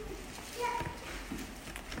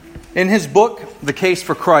In his book, The Case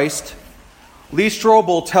for Christ, Lee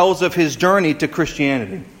Strobel tells of his journey to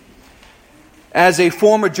Christianity. As a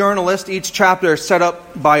former journalist, each chapter is set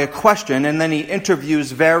up by a question, and then he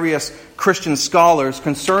interviews various Christian scholars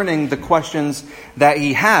concerning the questions that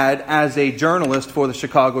he had as a journalist for the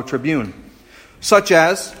Chicago Tribune. Such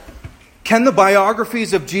as, can the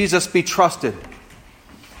biographies of Jesus be trusted?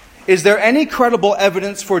 Is there any credible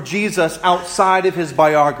evidence for Jesus outside of his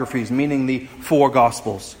biographies, meaning the four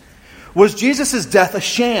Gospels? Was Jesus' death a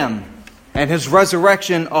sham and his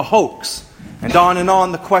resurrection a hoax? And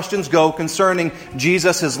on the questions go concerning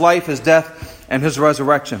Jesus, his life, his death, and his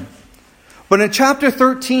resurrection. But in chapter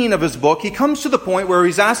 13 of his book, he comes to the point where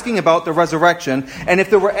he's asking about the resurrection and if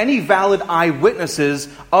there were any valid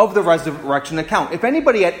eyewitnesses of the resurrection account. If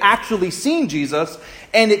anybody had actually seen Jesus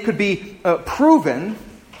and it could be proven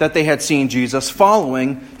that they had seen Jesus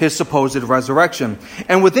following his supposed resurrection.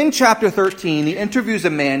 And within chapter 13, he interviews a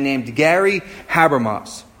man named Gary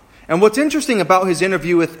Habermas. And what's interesting about his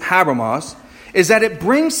interview with Habermas is that it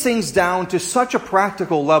brings things down to such a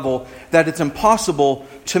practical level that it's impossible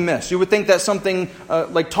to miss. You would think that something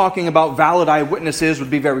like talking about valid eyewitnesses would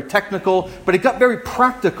be very technical, but it got very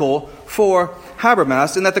practical for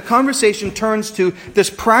Habermas, and that the conversation turns to this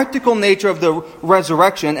practical nature of the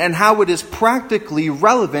resurrection and how it is practically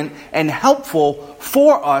relevant and helpful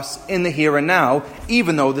for us in the here and now,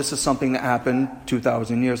 even though this is something that happened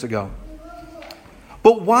 2,000 years ago.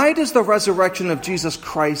 But why does the resurrection of Jesus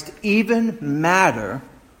Christ even matter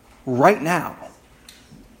right now?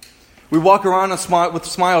 We walk around with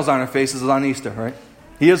smiles on our faces on Easter, right?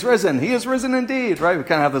 He is risen. He is risen indeed, right? We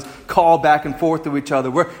kind of have this call back and forth to each other.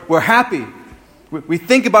 We're happy. We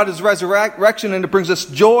think about his resurrection and it brings us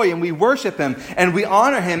joy, and we worship him and we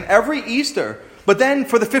honor him every Easter. But then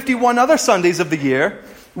for the 51 other Sundays of the year,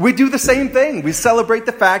 we do the same thing. We celebrate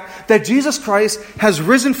the fact that Jesus Christ has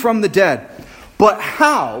risen from the dead. But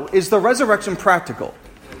how is the resurrection practical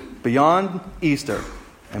beyond Easter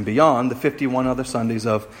and beyond the 51 other Sundays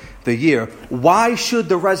of the year? Why should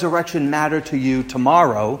the resurrection matter to you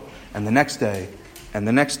tomorrow and the next day and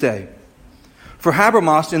the next day? For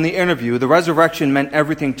Habermas, in the interview, the resurrection meant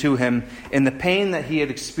everything to him in the pain that he had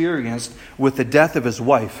experienced with the death of his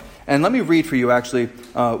wife. And let me read for you, actually,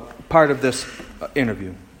 part of this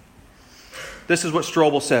interview. This is what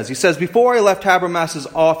Strobel says. He says, before I left Habermas's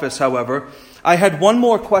office, however, I had one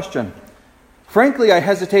more question. Frankly, I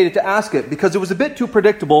hesitated to ask it because it was a bit too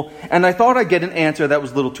predictable, and I thought I'd get an answer that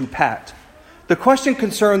was a little too pat. The question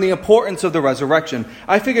concerned the importance of the resurrection.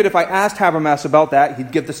 I figured if I asked Habermas about that,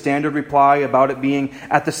 he'd give the standard reply about it being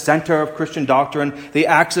at the center of Christian doctrine, the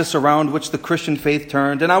axis around which the Christian faith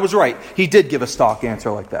turned, and I was right. He did give a stock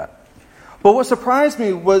answer like that. But what surprised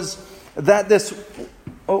me was that this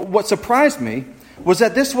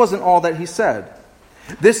wasn't all that he said.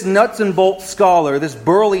 This nuts and bolts scholar, this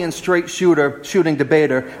burly and straight shooting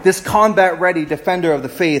debater, this combat-ready defender of the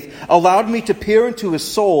faith, allowed me to peer into his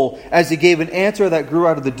soul as he gave an answer that grew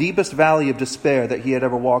out of the deepest valley of despair that he had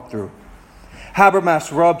ever walked through.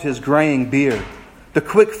 Habermas rubbed his graying beard. The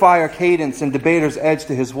quick-fire cadence and debater's edge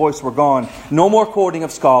to his voice were gone. No more quoting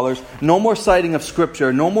of scholars, no more citing of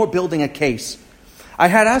Scripture, no more building a case. I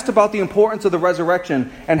had asked about the importance of the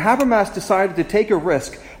resurrection, and Habermas decided to take a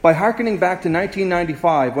risk by hearkening back to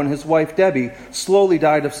 1995 when his wife Debbie slowly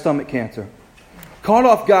died of stomach cancer. Caught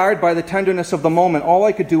off guard by the tenderness of the moment, all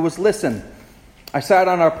I could do was listen. I sat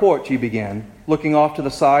on our porch, he began, looking off to the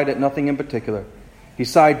side at nothing in particular. He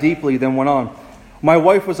sighed deeply, then went on. My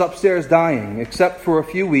wife was upstairs dying. Except for a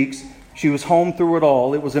few weeks, she was home through it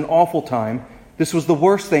all. It was an awful time. This was the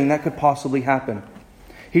worst thing that could possibly happen.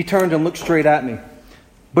 He turned and looked straight at me.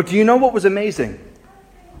 But do you know what was amazing?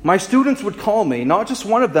 My students would call me, not just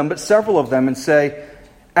one of them, but several of them, and say,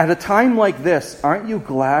 at a time like this, aren't you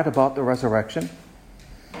glad about the resurrection?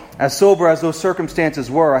 As sober as those circumstances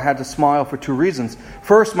were, I had to smile for two reasons.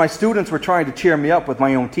 First, my students were trying to cheer me up with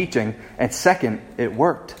my own teaching, and second, it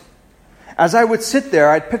worked. As I would sit there,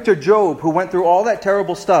 I'd picture Job, who went through all that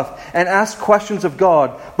terrible stuff and asked questions of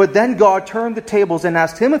God, but then God turned the tables and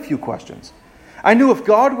asked him a few questions. I knew if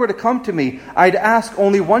God were to come to me, I'd ask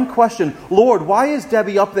only one question, Lord, why is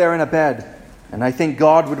Debbie up there in a bed? And I think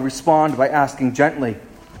God would respond by asking gently,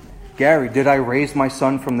 Gary, did I raise my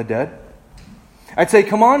son from the dead? I'd say,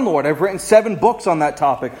 come on, Lord, I've written 7 books on that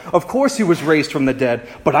topic. Of course he was raised from the dead,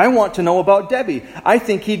 but I want to know about Debbie. I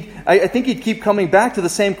think he'd keep coming back to the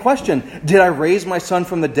same question. Did I raise my son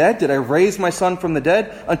from the dead? Did I raise my son from the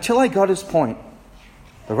dead? Until I got his point.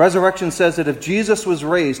 The resurrection says that if Jesus was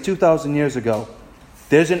raised 2,000 years ago,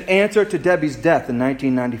 there's an answer to Debbie's death in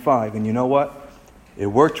 1995. And you know what? It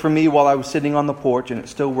worked for me while I was sitting on the porch, and it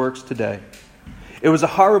still works today. It was a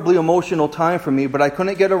horribly emotional time for me, but I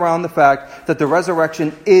couldn't get around the fact that the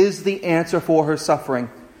resurrection is the answer for her suffering.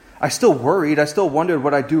 I still worried. I still wondered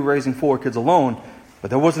what I'd do raising 4 kids alone,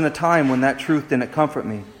 but there wasn't a time when that truth didn't comfort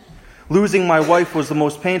me. Losing my wife was the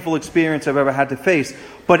most painful experience I've ever had to face,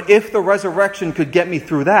 but if the resurrection could get me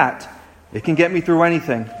through that, it can get me through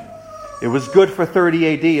anything. It was good for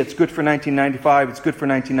 30 AD, it's good for 1995, it's good for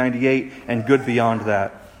 1998, and good beyond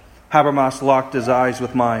that. Habermas locked his eyes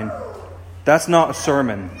with mine. "That's not a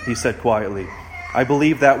sermon," he said quietly. "I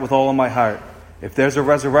believe that with all of my heart. If there's a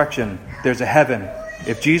resurrection, there's a heaven.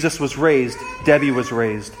 If Jesus was raised, Debbie was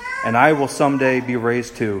raised, and I will someday be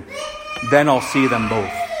raised too. Then I'll see them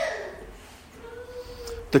both."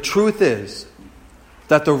 The truth is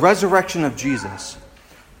that the resurrection of Jesus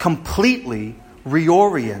completely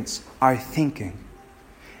reorients our thinking.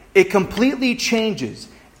 It completely changes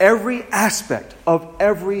every aspect of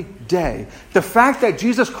every day. The fact that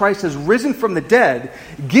Jesus Christ has risen from the dead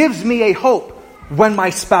gives me a hope when my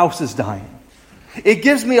spouse is dying. It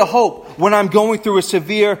gives me a hope when I'm going through a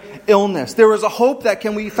severe illness. There is a hope that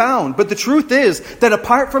can be found. But the truth is that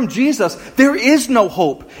apart from Jesus, there is no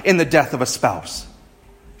hope in the death of a spouse.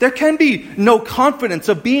 There can be no confidence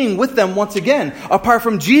of being with them once again. Apart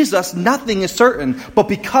from Jesus, nothing is certain. But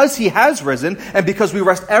because He has risen, and because we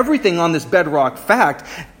rest everything on this bedrock fact,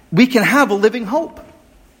 we can have a living hope.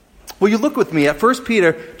 Will you look with me at 1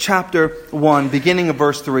 Peter chapter 1, beginning of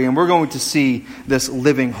verse 3, and we're going to see this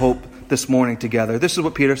living hope this morning together. This is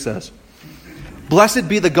what Peter says. "Blessed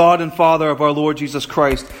be the God and Father of our Lord Jesus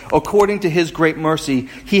Christ. According to His great mercy,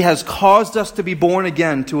 He has caused us to be born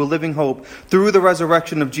again to a living hope through the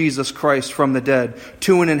resurrection of Jesus Christ from the dead,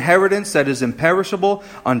 to an inheritance that is imperishable,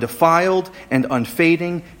 undefiled, and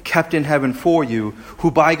unfading, kept in heaven for you,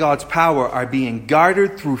 who by God's power are being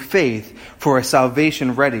guarded through faith for a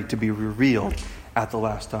salvation ready to be revealed at the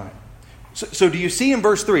last time." So do you see in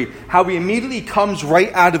verse 3 how He immediately comes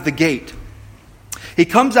right out of the gate? He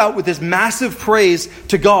comes out with this massive praise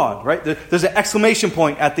to God, right? There's an exclamation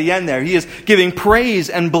point at the end there. He is giving praise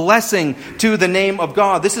and blessing to the name of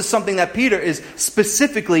God. This is something that Peter is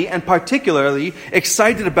specifically and particularly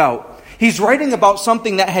excited about. He's writing about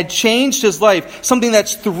something that had changed his life, something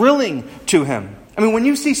that's thrilling to him. I mean, when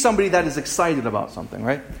you see somebody that is excited about something,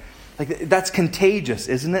 right? Like, that's contagious,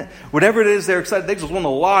 isn't it? Whatever it is they're excited, they just won the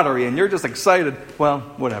lottery and you're just excited, well,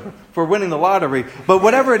 whatever, for winning the lottery. But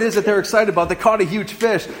whatever it is that they're excited about, they caught a huge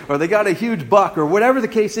fish or they got a huge buck or whatever the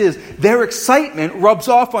case is, their excitement rubs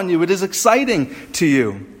off on you. It is exciting to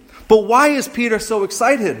you. But why is Peter so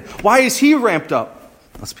excited? Why is he ramped up?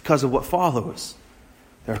 That's because of what follows.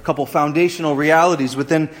 There are a couple foundational realities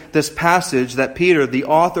within this passage that Peter, the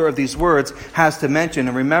author of these words, has to mention.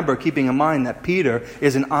 And remember, keeping in mind that Peter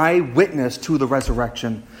is an eyewitness to the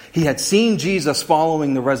resurrection. He had seen Jesus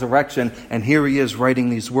following the resurrection, and here he is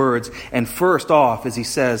writing these words. And first off, as he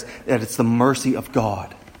says, that it's the mercy of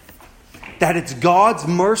God. That it's God's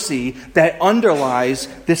mercy that underlies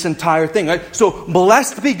this entire thing. Right? So,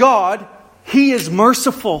 blessed be God, He is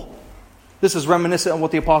merciful. This is reminiscent of what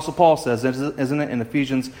the Apostle Paul says, isn't it, in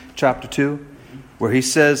Ephesians chapter 2, where he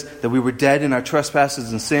says that we were dead in our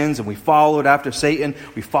trespasses and sins, and we followed after Satan,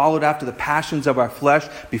 we followed after the passions of our flesh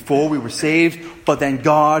before we were saved, but then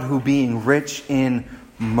God, who being rich in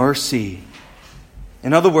mercy.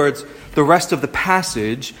 In other words, the rest of the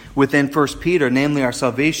passage within 1 Peter, namely our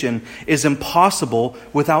salvation, is impossible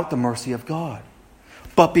without the mercy of God.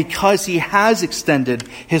 But because He has extended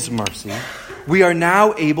His mercy, we are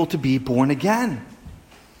now able to be born again.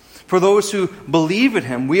 For those who believe in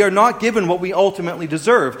Him, we are not given what we ultimately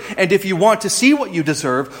deserve. And if you want to see what you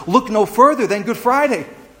deserve, look no further than Good Friday.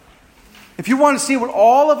 If you want to see what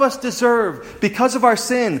all of us deserve because of our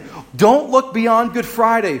sin, don't look beyond Good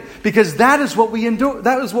Friday, because that is what we endure.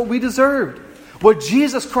 That is what we deserved. What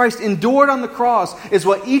Jesus Christ endured on the cross is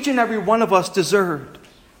what each and every one of us deserved.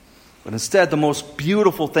 But instead, the most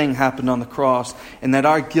beautiful thing happened on the cross, and that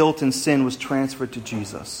our guilt and sin was transferred to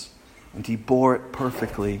Jesus. And He bore it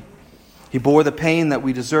perfectly. He bore the pain that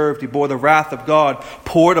we deserved. He bore the wrath of God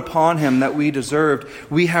poured upon Him that we deserved.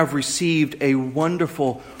 We have received a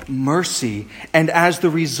wonderful mercy. And as the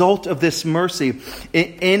result of this mercy,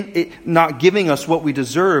 in it not giving us what we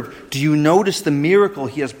deserve, do you notice the miracle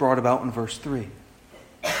He has brought about in verse 3?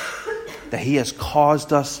 That He has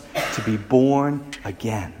caused us to be born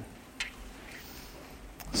again.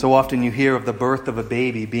 So often you hear of the birth of a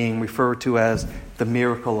baby being referred to as the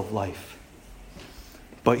miracle of life.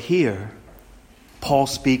 But here, Paul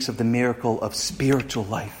speaks of the miracle of spiritual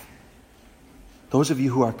life. Those of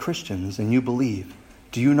you who are Christians and you believe,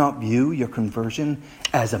 do you not view your conversion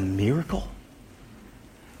as a miracle?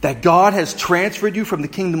 That God has transferred you from the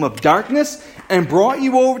kingdom of darkness and brought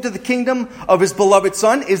you over to the kingdom of His beloved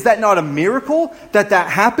Son? Is that not a miracle that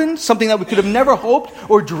happened? Something that we could have never hoped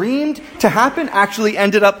or dreamed to happen actually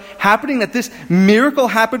ended up happening? That this miracle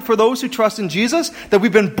happened for those who trust in Jesus? That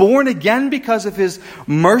we've been born again because of His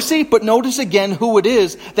mercy? But notice again who it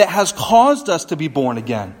is that has caused us to be born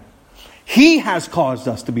again. He has caused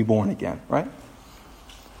us to be born again, right?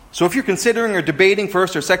 So if you're considering or debating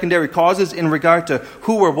first or secondary causes in regard to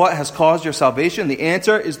who or what has caused your salvation, the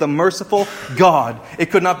answer is the merciful God.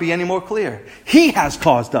 It could not be any more clear. He has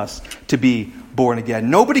caused us to be born again.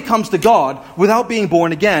 Nobody comes to God without being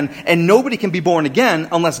born again, and nobody can be born again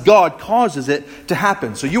unless God causes it to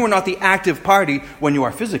happen. So you are not the active party when you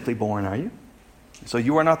are physically born, are you? So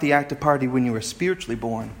you are not the active party when you are spiritually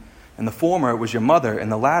born. And the former, it was your mother,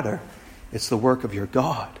 and the latter, it's the work of your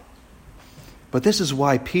God. But this is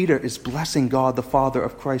why Peter is blessing God, the Father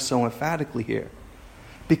of Christ, so emphatically here.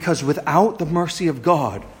 Because without the mercy of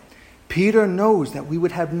God, Peter knows that we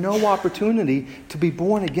would have no opportunity to be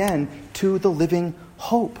born again to the living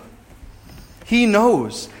hope. He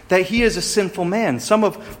knows that he is a sinful man, some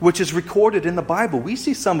of which is recorded in the Bible. We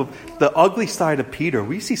see some of the ugly side of Peter.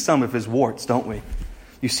 We see some of his warts, don't we?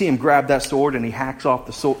 You see him grab that sword and he hacks off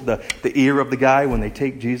the ear of the guy when they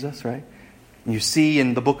take Jesus, right? You see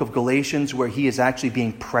in the book of Galatians where he is actually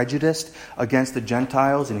being prejudiced against the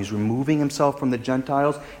Gentiles, and he's removing himself from the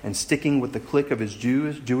Gentiles and sticking with the clique of his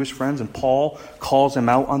Jewish friends, and Paul calls him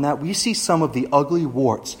out on that. We see some of the ugly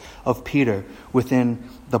warts of Peter within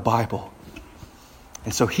the Bible.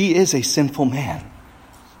 And so he is a sinful man,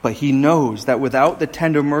 but he knows that without the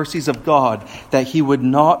tender mercies of God, that he would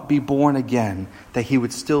not be born again, that he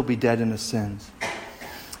would still be dead in his sins.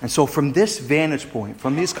 And so from this vantage point,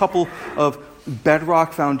 from these couple of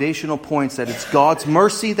bedrock foundational points, that it's God's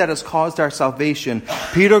mercy that has caused our salvation,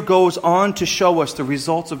 Peter goes on to show us the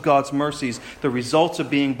results of God's mercies, the results of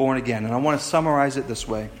being born again. And I want to summarize it this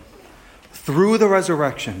way. Through the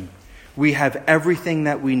resurrection, we have everything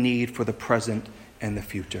that we need for the present and the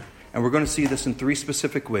future. And we're going to see this in three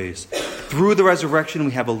specific ways. Through the resurrection,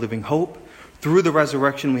 we have a living hope. Through the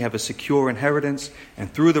resurrection, we have a secure inheritance.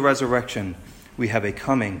 And through the resurrection, we have a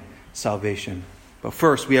coming salvation. But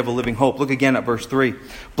first, we have a living hope. Look again at verse 3.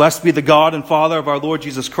 Blessed be the God and Father of our Lord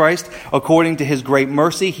Jesus Christ. According to His great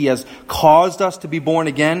mercy, He has caused us to be born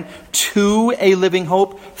again to a living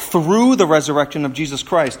hope through the resurrection of Jesus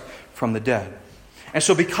Christ from the dead. And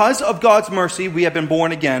so because of God's mercy, we have been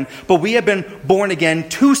born again, but we have been born again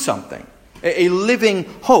to something, a living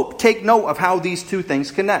hope. Take note of how these two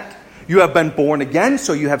things connect. You have been born again,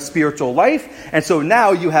 so you have spiritual life, and so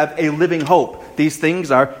now you have a living hope. These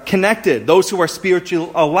things are connected. Those who are spiritually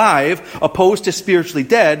alive, opposed to spiritually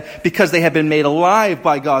dead, because they have been made alive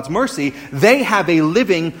by God's mercy, they have a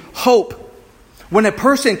living hope. When a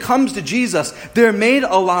person comes to Jesus, they're made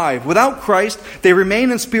alive. Without Christ, they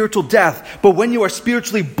remain in spiritual death. But when you are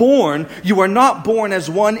spiritually born, you are not born as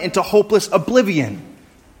one into hopeless oblivion.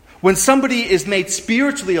 When somebody is made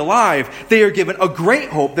spiritually alive, they are given a great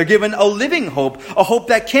hope. They're given a living hope, a hope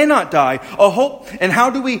that cannot die, a hope. And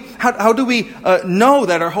how do we know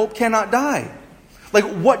that our hope cannot die? Like,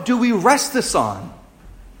 what do we rest this on?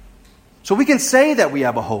 So we can say that we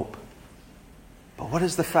have a hope, but what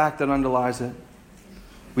is the fact that underlies it?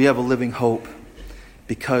 We have a living hope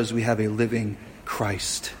because we have a living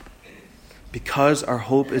Christ. Because our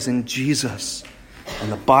hope is in Jesus,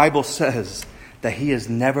 and the Bible says that He is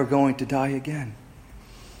never going to die again.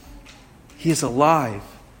 He is alive.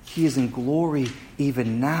 He is in glory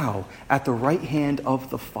even now at the right hand of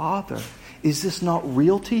the Father. Is this not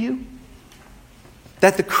real to you?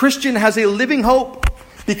 That the Christian has a living hope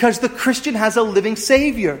because the Christian has a living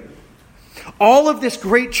Savior. All of this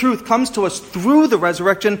great truth comes to us through the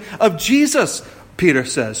resurrection of Jesus, Peter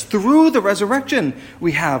says. Through the resurrection,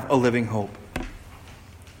 we have a living hope.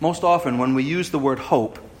 Most often when we use the word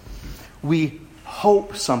hope, we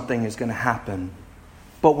hope something is going to happen,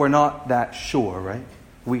 but we're not that sure, right?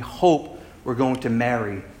 We hope we're going to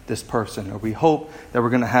marry this person, or we hope that we're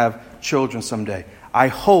going to have children someday. I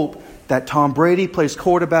hope that Tom Brady plays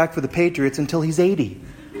quarterback for the Patriots until he's 80.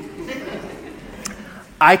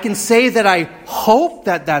 I can say that I hope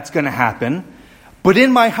that that's going to happen, but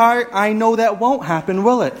in my heart, I know that won't happen,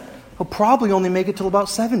 will it? He'll probably only make it till about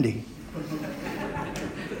 70.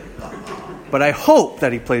 But I hope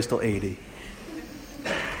that he plays till 80.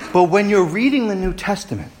 But when you're reading the New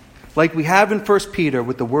Testament, like we have in 1 Peter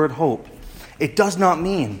with the word hope, it does not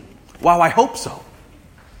mean, wow, I hope so.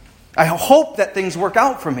 I hope that things work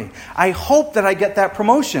out for me. I hope that I get that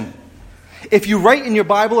promotion. If you write in your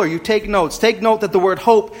Bible or you take notes, take note that the word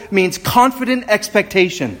hope means confident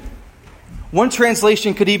expectation. One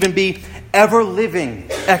translation could even be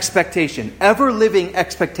ever-living expectation. Ever-living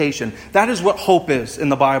expectation. That is what hope is in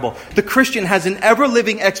the Bible. The Christian has an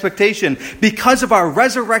ever-living expectation because of our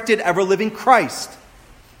resurrected, ever-living Christ.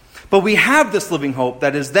 But we have this living hope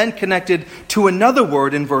that is then connected to another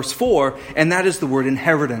word in verse 4, and that is the word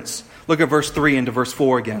inheritance. Look at verse 3 into verse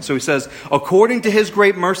 4 again. So he says, according to his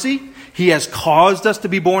great mercy, he has caused us to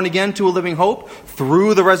be born again to a living hope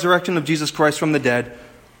through the resurrection of Jesus Christ from the dead,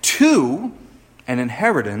 to an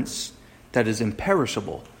inheritance that is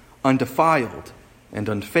imperishable, undefiled, and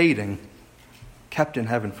unfading, kept in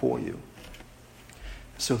heaven for you.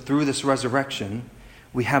 So through this resurrection,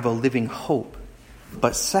 we have a living hope.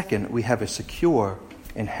 But second, we have a secure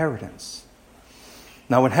inheritance.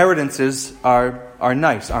 Now, inheritances are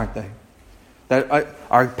nice, aren't they? That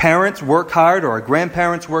our parents work hard, or our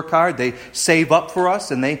grandparents work hard. They save up for us,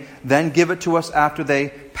 and they then give it to us after they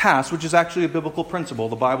pass, which is actually a biblical principle.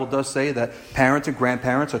 The Bible does say that parents and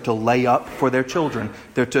grandparents are to lay up for their children.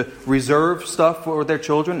 They're to reserve stuff for their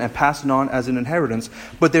children and pass it on as an inheritance.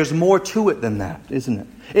 But there's more to it than that, isn't it?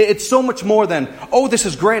 It's so much more than, oh, this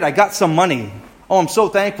is great, I got some money. Oh, I'm so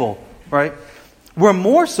thankful, right? We're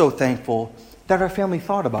more so thankful that our family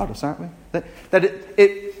thought about us, aren't we?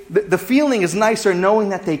 The feeling is nicer knowing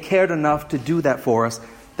that they cared enough to do that for us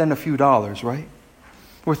than a few dollars, right?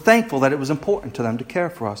 We're thankful that it was important to them to care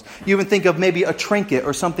for us. You even think of maybe a trinket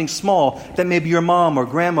or something small that maybe your mom or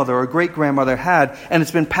grandmother or great-grandmother had, and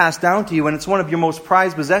it's been passed down to you, and it's one of your most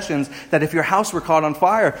prized possessions, that if your house were caught on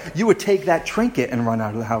fire, you would take that trinket and run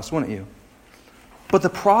out of the house, wouldn't you? But the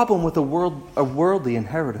problem with a worldly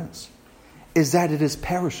inheritance is that it is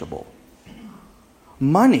perishable.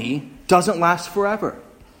 Money doesn't last forever.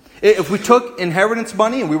 If we took inheritance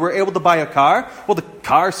money and we were able to buy a car, well, the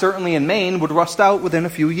car certainly in Maine would rust out within a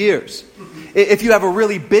few years. If you have a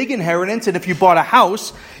really big inheritance and if you bought a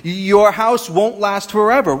house, your house won't last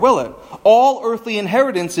forever, will it? All earthly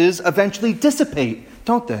inheritances eventually dissipate,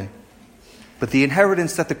 don't they? But the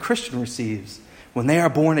inheritance that the Christian receives, when they are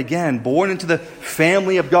born again, born into the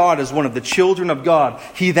family of God as one of the children of God,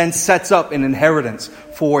 he then sets up an inheritance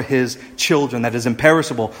for his children that is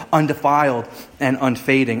imperishable, undefiled, and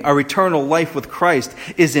unfading. Our eternal life with Christ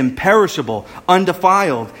is imperishable,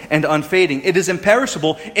 undefiled, and unfading. It is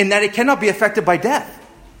imperishable in that it cannot be affected by death.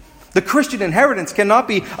 The Christian inheritance cannot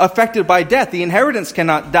be affected by death. The inheritance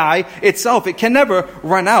cannot die itself. It can never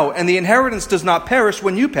run out. And the inheritance does not perish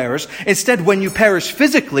when you perish. Instead, when you perish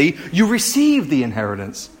physically, you receive the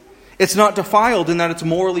inheritance. It's not defiled in that it's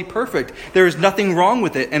morally perfect. There is nothing wrong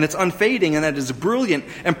with it, and it's unfading, and that it's brilliant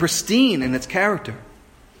and pristine in its character.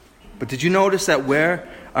 But did you notice that where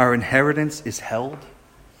our inheritance is held?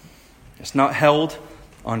 It's not held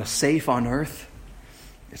on a safe on earth.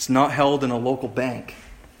 It's not held in a local bank.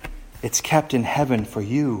 It's kept in heaven for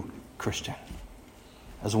you, Christian.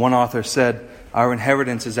 As one author said, our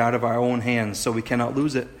inheritance is out of our own hands, so we cannot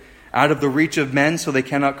lose it. Out of the reach of men, so they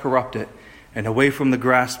cannot corrupt it. And away from the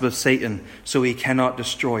grasp of Satan, so he cannot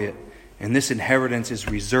destroy it. And this inheritance is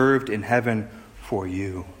reserved in heaven for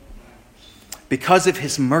you. Because of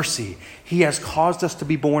his mercy, he has caused us to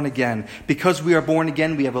be born again. Because we are born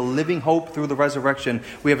again, we have a living hope through the resurrection.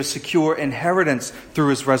 We have a secure inheritance through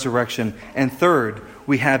his resurrection. And third,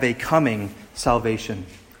 we have a coming salvation.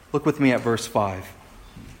 Look with me at verse 5.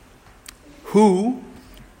 Who,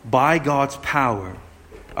 by God's power,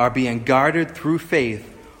 are being guarded through faith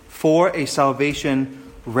for a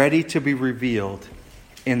salvation ready to be revealed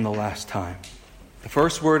in the last time. The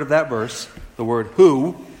first word of that verse, the word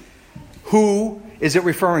who is it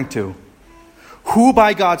referring to? Who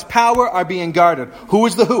by God's power are being guarded. Who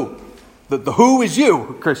is the who? The who is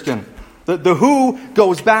you, Christian. The who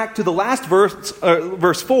goes back to the last verse,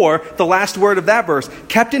 verse 4, the last word of that verse.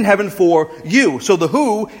 Kept in heaven for you. So the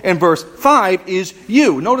who in verse 5 is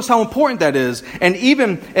you. Notice how important that is.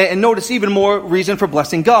 And notice even more reason for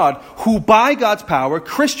blessing God. Who by God's power,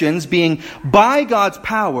 Christians being by God's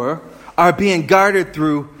power, are being guarded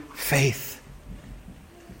through faith.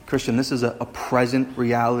 Christian, this is a present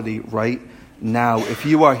reality right now. If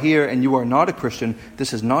you are here and you are not a Christian,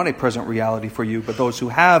 this is not a present reality for you. But those who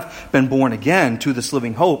have been born again to this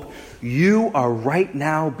living hope, you are right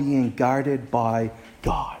now being guarded by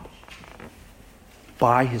God.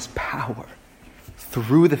 By his power.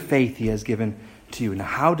 Through the faith he has given to you. Now,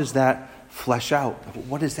 how does that flesh out?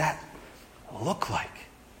 What does that look like?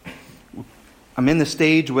 I'm in the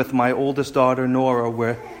stage with my oldest daughter, Nora,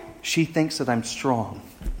 where she thinks that I'm strong.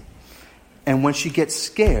 And when she gets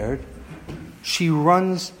scared, she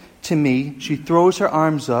runs to me, she throws her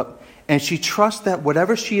arms up, and she trusts that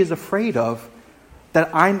whatever she is afraid of, that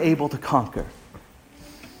I'm able to conquer.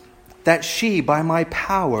 That she, by my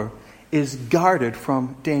power, is guarded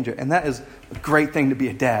from danger. And that is a great thing to be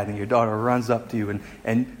a dad, and your daughter runs up to you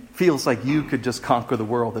and feels like you could just conquer the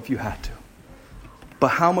world if you had to. But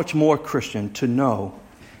how much more, Christian, to know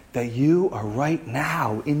that you are right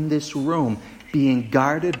now in this room being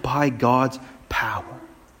guarded by God's power.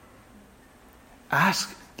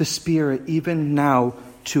 Ask the Spirit even now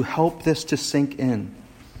to help this to sink in.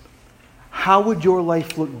 How would your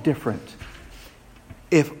life look different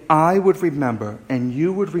if I would remember and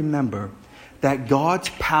you would remember that God's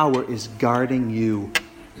power is guarding you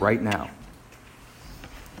right now?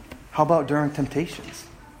 How about during temptations?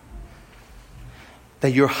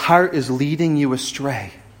 That your heart is leading you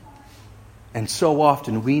astray. And so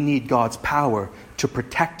often we need God's power to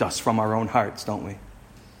protect us from our own hearts, don't we?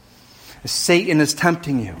 Satan is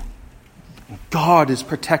tempting you. God is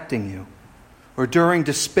protecting you. Or during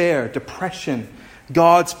despair, depression,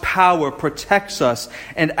 God's power protects us.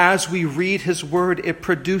 And as we read His Word, it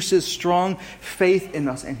produces strong faith in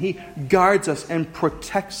us. And He guards us and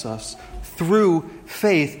protects us through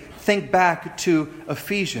faith. Think back to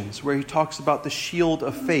Ephesians, where he talks about the shield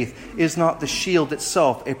of faith. Is not the shield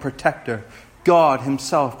itself a protector? God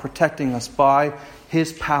Himself protecting us by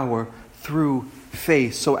His power through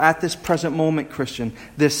faith. So at this present moment, Christian,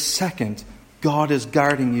 this second, God is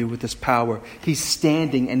guarding you with His power. He's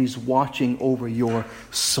standing and He's watching over your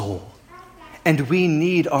soul. And we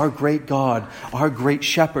need our great God, our great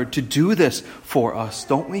shepherd, to do this for us,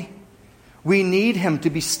 don't we? We need Him to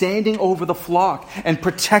be standing over the flock and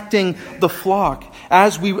protecting the flock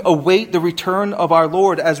as we await the return of our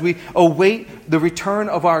Lord, as we await the return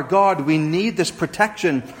of our God. We need this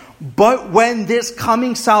protection. But when this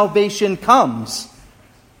coming salvation comes,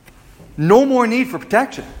 no more need for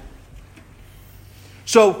protection.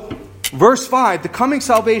 So, verse 5, the coming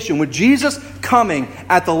salvation, with Jesus coming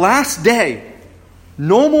at the last day,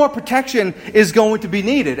 no more protection is going to be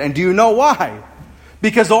needed. And do you know why?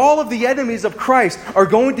 Because all of the enemies of Christ are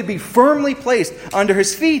going to be firmly placed under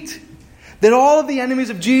His feet. That all of the enemies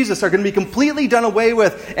of Jesus are going to be completely done away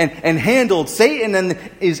with and handled. Satan and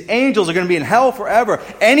his angels are going to be in hell forever.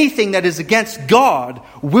 Anything that is against God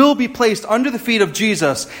will be placed under the feet of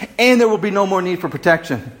Jesus, and there will be no more need for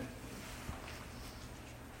protection.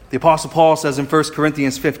 The Apostle Paul says in 1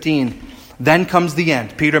 Corinthians 15, then comes the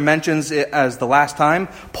end. Peter mentions it as the last time.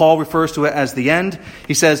 Paul refers to it as the end.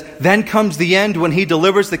 He says, then comes the end when He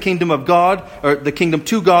delivers the kingdom of God, or the kingdom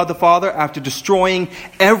to God the Father, after destroying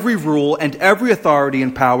every rule and every authority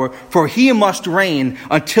and power. For He must reign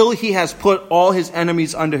until He has put all His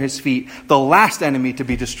enemies under His feet. The last enemy to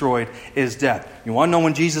be destroyed is death. You want to know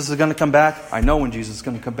when Jesus is going to come back? I know when Jesus is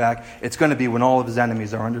going to come back. It's going to be when all of His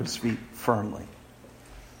enemies are under His feet firmly.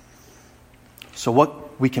 So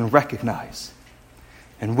what we can recognize,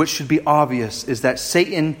 and which should be obvious, is that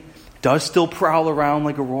Satan does still prowl around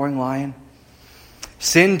like a roaring lion.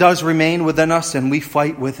 Sin does remain within us, and we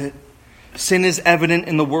fight with it. Sin is evident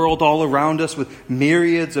in the world all around us with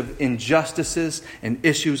myriads of injustices and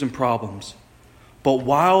issues and problems. But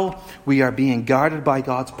while we are being guarded by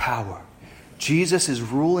God's power, Jesus is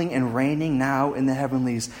ruling and reigning now in the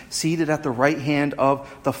heavenlies, seated at the right hand of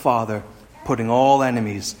the Father, putting all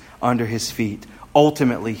enemies under His feet.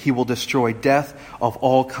 Ultimately, He will destroy death of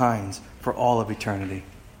all kinds for all of eternity.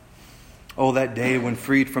 Oh, that day when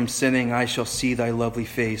freed from sinning, I shall see Thy lovely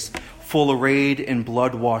face, full arrayed in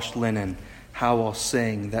blood-washed linen. How I'll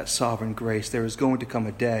sing that sovereign grace. There is going to come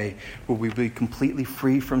a day where we will be completely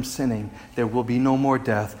free from sinning. There will be no more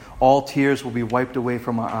death. All tears will be wiped away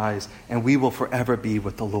from our eyes, and we will forever be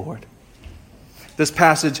with the Lord. This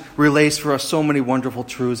passage relays for us so many wonderful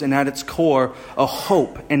truths, and at its core, a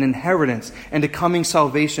hope, an inheritance, and a coming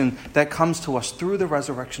salvation that comes to us through the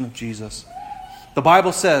resurrection of Jesus. The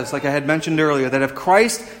Bible says, like I had mentioned earlier, that if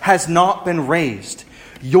Christ has not been raised,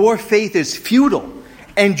 your faith is futile,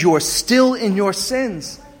 and you're still in your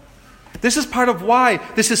sins. This is part of why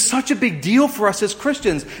this is such a big deal for us as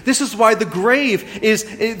Christians. This is why if the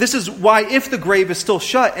grave is still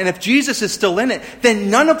shut and if Jesus is still in it,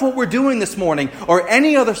 then none of what we're doing this morning or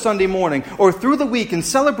any other Sunday morning or through the week in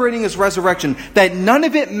celebrating His resurrection, that none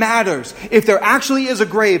of it matters if there actually is a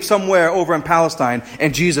grave somewhere over in Palestine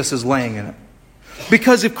and Jesus is laying in it.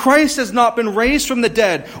 Because if Christ has not been raised from the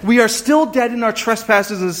dead, we are still dead in our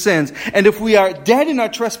trespasses and sins. And if we are dead in our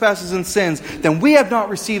trespasses and sins, then we have not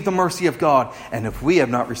received the mercy of God. And if we have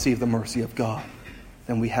not received the mercy of God,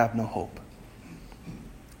 then we have no hope.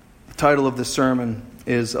 The title of this sermon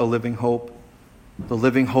is A Living Hope. The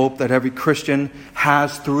living hope that every Christian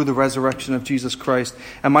has through the resurrection of Jesus Christ.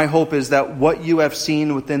 And my hope is that what you have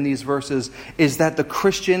seen within these verses is that the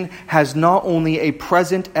Christian has not only a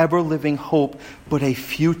present ever-living hope, but a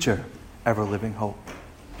future ever-living hope.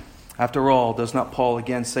 After all, does not Paul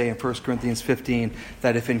again say in 1 Corinthians 15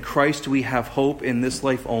 that if in Christ we have hope in this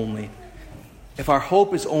life only, if our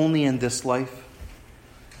hope is only in this life,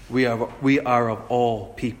 we are of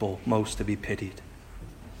all people most to be pitied.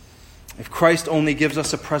 If Christ only gives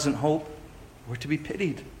us a present hope, we're to be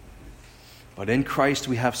pitied. But in Christ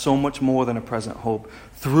we have so much more than a present hope.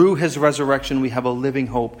 Through his resurrection we have a living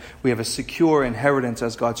hope. We have a secure inheritance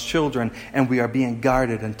as God's children, and we are being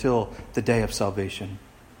guarded until the day of salvation.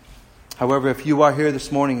 However, if you are here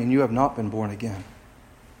this morning and you have not been born again,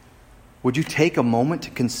 would you take a moment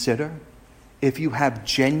to consider if you have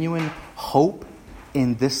genuine hope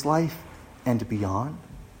in this life and beyond?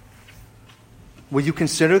 Will you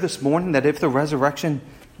consider this morning that if the resurrection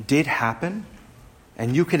did happen,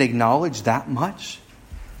 and you can acknowledge that much,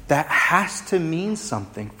 that has to mean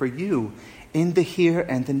something for you in the here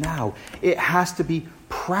and the now. It has to be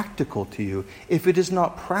practical to you. If it is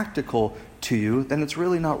not practical to you, then it's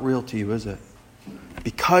really not real to you, is it?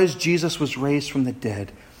 Because Jesus was raised from the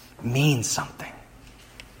dead means something.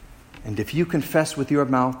 And if you confess with your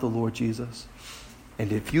mouth the Lord Jesus,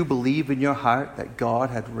 and if you believe in your heart that God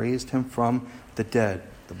had raised him from the dead,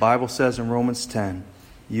 the Bible says in Romans 10,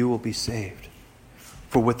 you will be saved.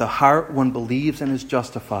 For with the heart one believes and is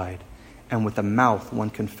justified, and with the mouth one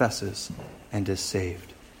confesses and is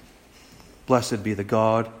saved. Blessed be the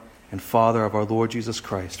God and Father of our Lord Jesus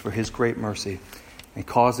Christ for his great mercy in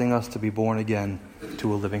causing us to be born again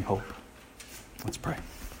to a living hope. Let's pray.